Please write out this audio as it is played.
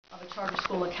of a charter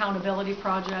school accountability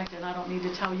project, and I don't need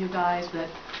to tell you guys that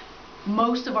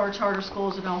most of our charter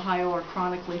schools in Ohio are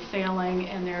chronically failing,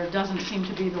 and there doesn't seem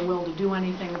to be the will to do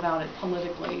anything about it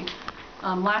politically.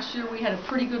 Last year we had a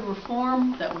pretty good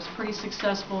reform that was pretty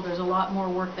successful. There's a lot more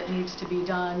work that needs to be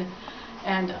done.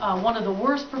 And one of the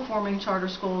worst performing charter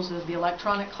schools is the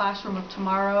electronic classroom of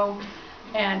tomorrow,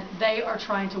 and they are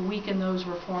trying to weaken those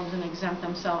reforms and exempt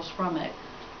themselves from it.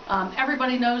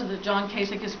 Everybody knows that John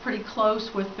Kasich is pretty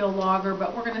close with Bill Lager,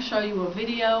 but we're going to show you a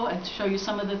video and show you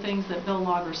some of the things that Bill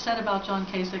Lager said about John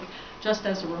Kasich just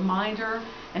as a reminder,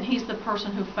 and he's the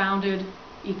person who founded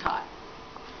ECOT.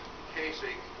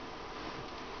 Kasich,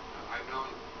 I've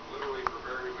known literally for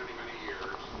very many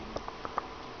years,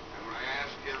 and when I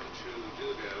asked him to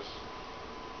do this,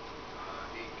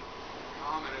 he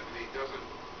commented that he doesn't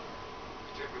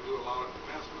particularly do a lot of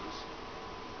investments.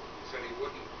 He said he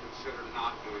wouldn't consider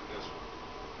not doing this one.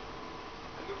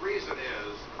 And the reason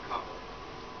is a couple.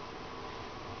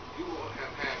 You will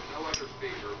have had no other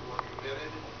speaker more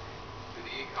committed to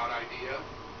the ECOT idea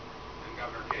than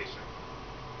Governor Kasich.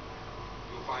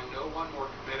 You'll find no one more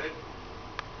committed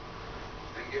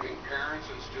than giving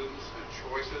parents and students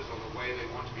choices on the way they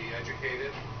want to be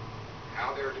educated,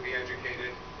 how they're to be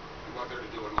educated, and what they're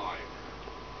to do in life.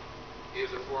 He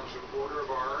is a firm supporter of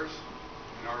ours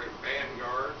and our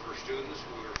vanguard for students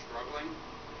who are struggling,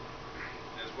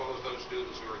 as well as those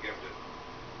students who are gifted.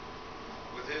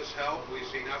 With his help, we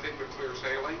see nothing but clear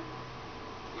sailing.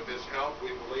 With his help, we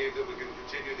believe that we can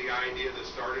continue the idea that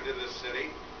started in this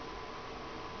city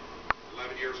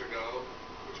 11 years ago,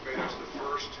 which made us the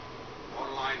first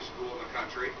online school in the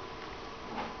country.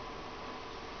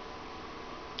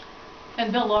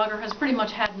 And Bill Lager has pretty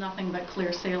much had nothing but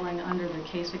clear sailing under the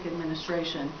Kasich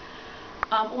administration.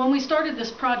 When we started this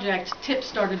project, tips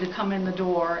started to come in the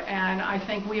door, and I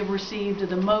think we have received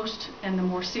the most and the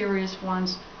more serious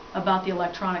ones about the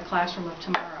electronic classroom of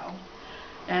tomorrow.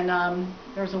 And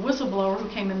there's a whistleblower who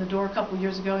came in the door a couple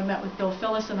years ago. He met with Bill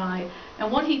Phillips and I,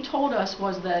 and what he told us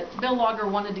was that Bill Lager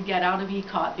wanted to get out of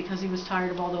ECOT because he was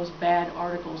tired of all those bad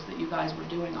articles that you guys were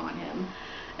doing on him.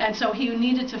 And so he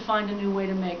needed to find a new way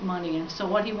to make money. And so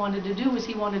what he wanted to do was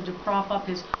he wanted to prop up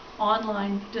his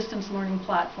online distance learning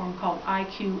platform called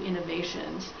IQ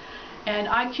Innovations. And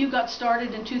IQ got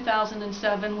started in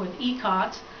 2007 with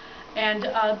ECOT. And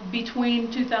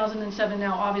between 2007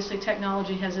 now, obviously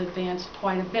technology has advanced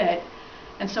quite a bit.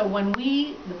 And so when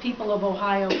we, the people of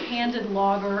Ohio, handed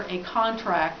Lager a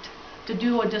contract to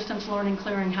do a distance learning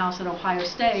clearinghouse at Ohio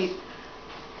State,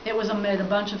 it was amid a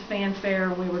bunch of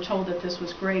fanfare. We were told that this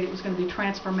was great, it was going to be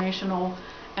transformational.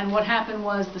 And what happened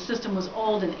was the system was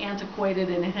old and antiquated,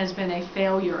 and it has been a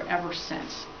failure ever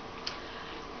since.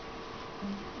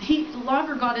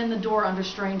 Lager got in the door under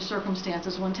strange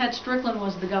circumstances. When Ted Strickland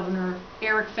was the governor,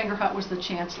 Eric Fingerhut was the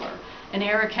chancellor. And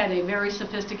Eric had a very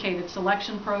sophisticated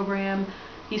selection program.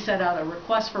 He set out a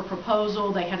request for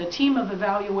proposal. They had a team of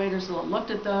evaluators that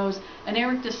looked at those, and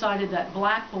Eric decided that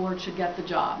Blackboard should get the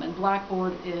job. And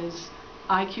Blackboard is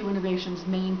IQ Innovation's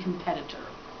main competitor.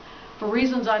 For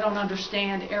reasons I don't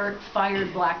understand, Eric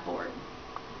fired Blackboard.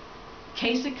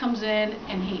 Kasich comes in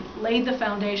and he laid the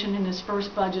foundation in his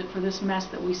first budget for this mess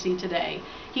that we see today.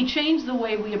 He changed the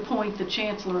way we appoint the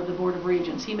chancellor of the Board of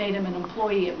Regents. He made him an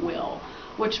employee at will,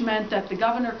 which meant that the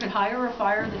governor could hire or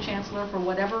fire the chancellor for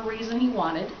whatever reason he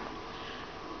wanted,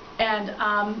 and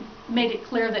made it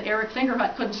clear that Eric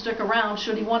Fingerhut couldn't stick around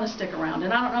should he want to stick around.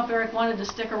 And I don't know if Eric wanted to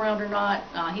stick around or not.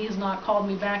 He has not called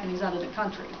me back, and he's out of the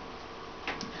country.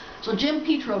 So Jim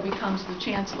Petro becomes the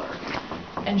chancellor,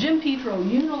 and Jim Petro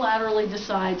unilaterally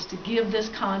decides to give this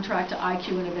contract to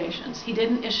IQ Innovations. He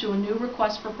didn't issue a new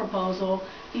request for proposal,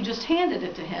 he just handed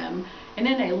it to him, and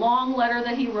in a long letter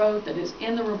that he wrote that is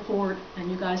in the report, and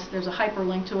you guys, there's a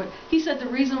hyperlink to it, he said the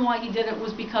reason why he did it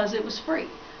was because it was free.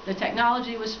 The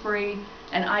technology was free,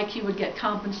 and IQ would get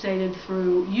compensated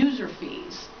through user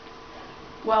fees.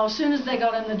 Well, as soon as they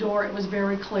got in the door, it was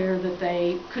very clear that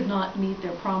they could not meet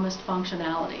their promised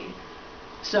functionality.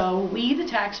 So we, the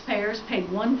taxpayers, paid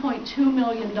 $1.2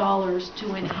 million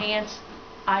to enhance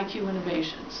IQ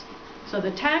Innovations. So the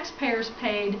taxpayers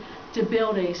paid to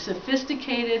build a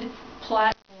sophisticated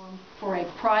platform for a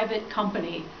private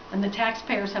company, and the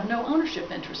taxpayers have no ownership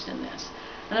interest in this.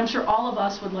 And I'm sure all of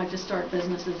us would like to start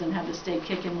businesses and have the state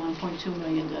kick in $1.2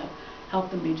 million to help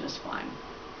them be just fine.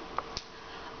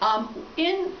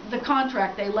 In the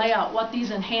contract, they lay out what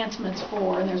these enhancements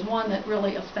for, and there's one that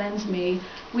really offends me.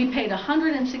 We paid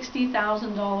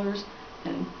 $160,000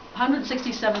 and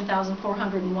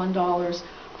 $167,401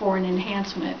 for an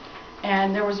enhancement,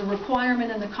 and there was a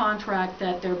requirement in the contract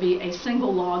that there be a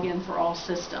single login for all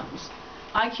systems.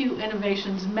 IQ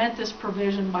Innovations met this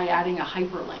provision by adding a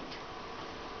hyperlink.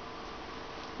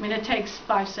 I mean, it takes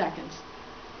 5 seconds.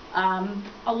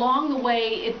 Along the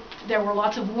way, there were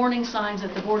lots of warning signs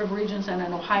at the Board of Regents and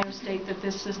in Ohio State that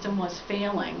this system was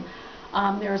failing.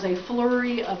 There's a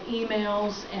flurry of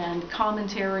emails and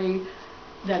commentary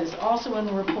that is also in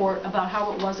the report about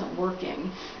how it wasn't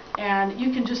working. And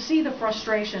you can just see the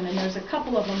frustration, and there's a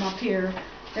couple of them up here.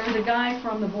 There was a guy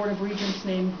from the Board of Regents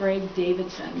named Greg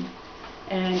Davidson.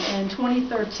 And in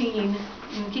 2013,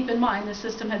 and keep in mind the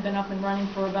system had been up and running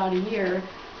for about a year,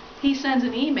 he sends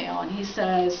an email and he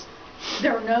says,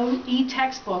 there are no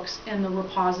e-textbooks in the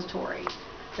repository.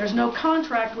 There's no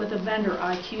contract with a vendor,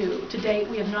 IQ. To date,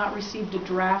 we have not received a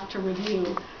draft to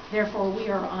review. Therefore, we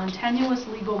are on tenuous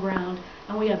legal ground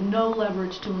and we have no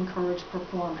leverage to encourage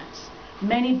performance.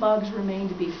 Many bugs remain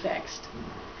to be fixed.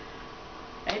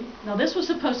 Okay? Now, this was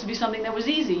supposed to be something that was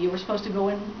easy. You were supposed to go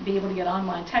in and be able to get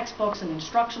online textbooks and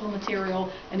instructional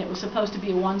material, and it was supposed to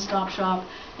be a one-stop shop,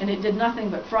 and it did nothing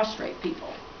but frustrate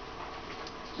people.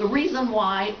 The reason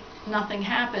why nothing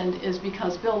happened is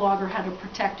because Bill Lager had a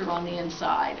protector on the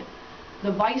inside.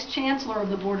 The Vice Chancellor of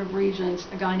the Board of Regents,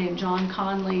 a guy named John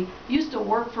Conley, used to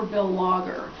work for Bill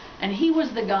Lager, and he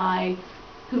was the guy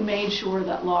who made sure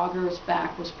that Lager's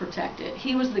back was protected.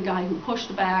 He was the guy who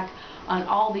pushed back on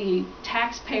all the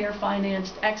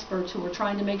taxpayer-financed experts who were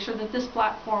trying to make sure that this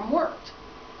platform worked.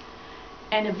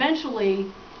 And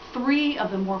eventually, 3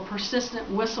 of the more persistent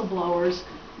whistleblowers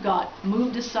got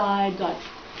moved aside, got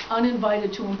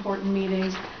uninvited to important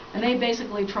meetings, and they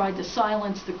basically tried to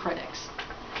silence the critics.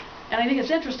 And I think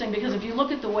it's interesting because if you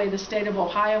look at the way the state of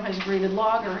Ohio has greeted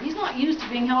Lager, he's not used to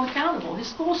being held accountable. His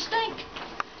schools stink.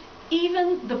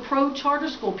 Even the pro-charter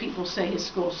school people say his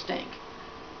schools stink.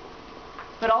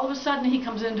 But all of a sudden he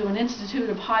comes into an institute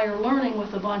of higher learning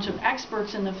with a bunch of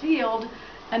experts in the field,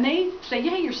 and they say,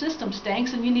 yeah, your system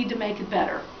stinks and you need to make it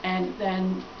better. And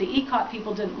then the ECOT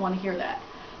people didn't want to hear that.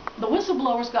 The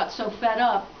whistleblowers got so fed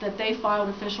up that they filed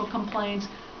official complaints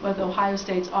with Ohio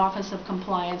State's Office of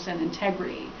Compliance and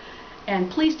Integrity. And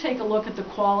please take a look at the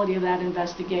quality of that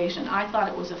investigation. I thought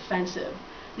it was offensive.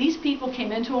 These people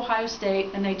came into Ohio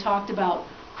State and they talked about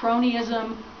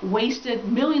cronyism, wasted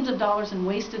millions of dollars in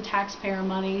wasted taxpayer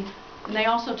money, and they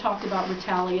also talked about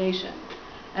retaliation.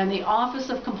 And the Office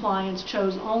of Compliance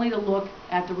chose only to look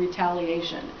at the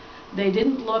retaliation. They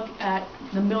didn't look at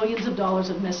the millions of dollars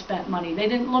of misspent money. They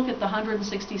didn't look at the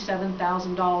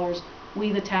 $167,000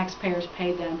 we, the taxpayers,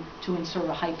 paid them to insert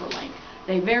a hyperlink.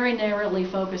 They very narrowly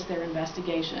focused their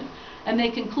investigation. And they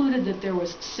concluded that there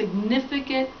was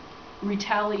significant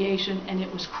retaliation and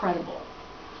it was credible.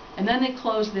 And then they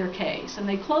closed their case. And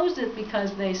they closed it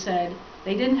because they said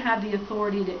they didn't have the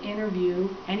authority to interview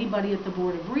anybody at the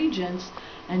Board of Regents,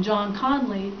 and John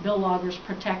Conley, Bill Lager's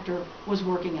protector, was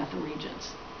working at the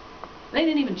Regents. They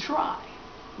didn't even try.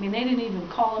 I mean, they didn't even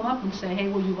call him up and say, hey,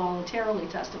 will you voluntarily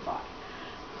testify?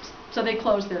 So they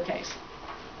closed their case.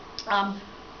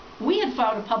 We had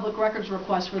filed a public records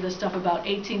request for this stuff about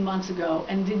 18 months ago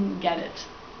and didn't get it.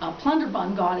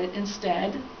 Plunderbun got it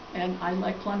instead, and I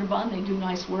like Plunderbun, they do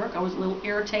nice work. I was a little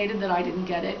irritated that I didn't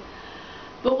get it.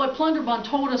 But what Plunderbun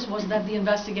told us was that the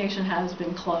investigation has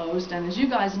been closed, and as you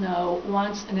guys know,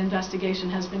 once an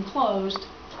investigation has been closed,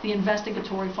 the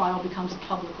investigatory file becomes a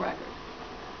public record.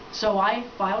 So I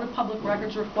filed a public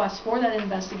records request for that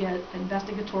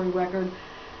investigatory record,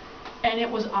 and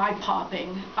it was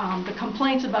eye-popping. The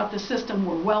complaints about the system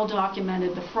were well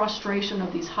documented. The frustration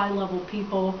of these high-level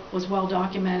people was well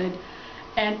documented.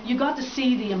 And you got to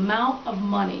see the amount of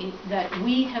money that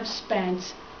we have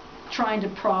spent trying to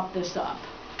prop this up.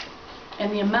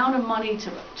 And the amount of money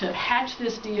to hatch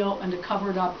this deal and to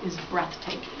cover it up is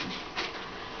breathtaking.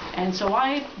 And so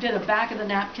I did a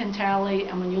back-of-the-napkin tally,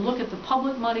 and when you look at the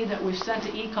public money that we've sent to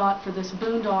ECOT for this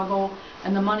boondoggle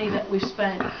and the money that we've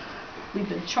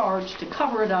been charged to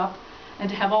cover it up and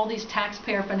to have all these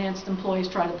taxpayer-financed employees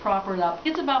try to prop it up,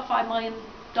 it's about $5 million.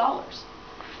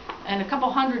 And a couple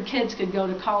hundred kids could go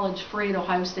to college free at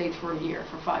Ohio State for a year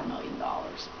for $5 million.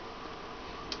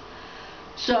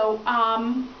 So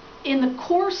in the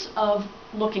course of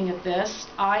looking at this,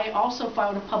 I also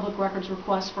filed a public records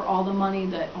request for all the money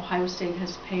that Ohio State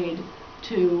has paid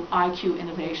to IQ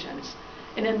Innovations.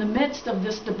 And in the midst of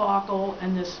this debacle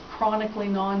and this chronically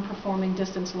non-performing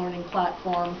distance learning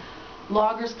platform,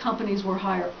 Lager's companies were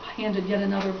handed yet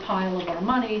another pile of our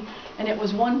money, and it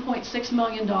was $1.6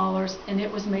 million, and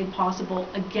it was made possible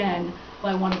again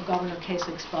by one of Governor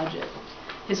Kasich's budget.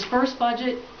 His first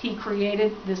budget, he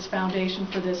created this foundation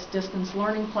for this distance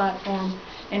learning platform.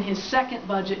 In his second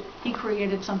budget, he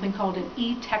created something called an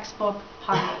e-textbook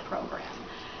pilot program.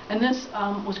 And this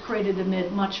was created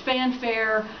amid much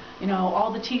fanfare. You know,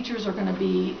 all the teachers are going to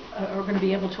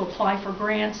be able to apply for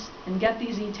grants and get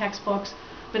these e-textbooks.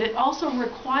 But it also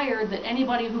required that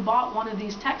anybody who bought one of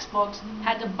these textbooks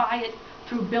had to buy it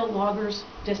through Bill Lauger's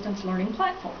distance learning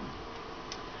platform.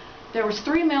 There was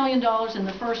 $3 million in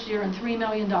the first year and $3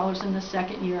 million in the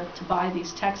second year to buy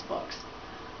these textbooks.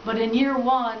 But in year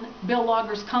one, Bill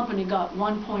Lauger's company got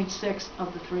 1.6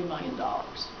 of the $3 million.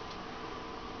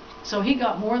 So he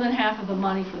got more than half of the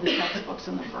money for the textbooks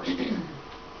in the first year.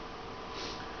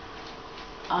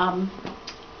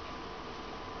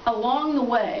 Along the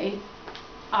way,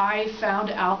 I found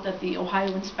out that the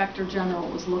Ohio Inspector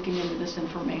General was looking into this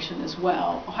information as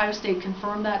well. Ohio State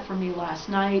confirmed that for me last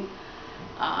night.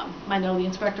 I know the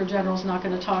Inspector General is not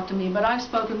going to talk to me, but I've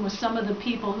spoken with some of the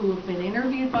people who have been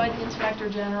interviewed by the Inspector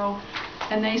General,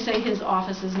 and they say his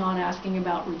office is not asking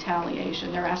about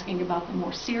retaliation. They're asking about the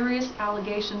more serious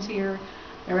allegations here.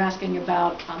 They're asking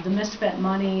about the misspent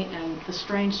money and the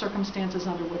strange circumstances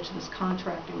under which this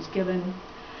contract was given.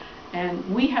 And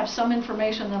we have some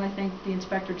information that I think the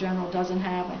Inspector General doesn't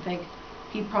have. I think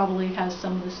he probably has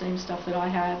some of the same stuff that I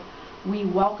have. We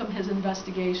welcome his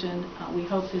investigation. We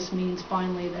hope this means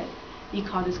finally that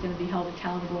ECOT is going to be held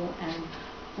accountable, and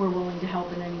we're willing to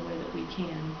help in any way that we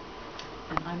can.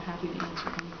 And I'm happy to answer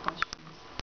any questions.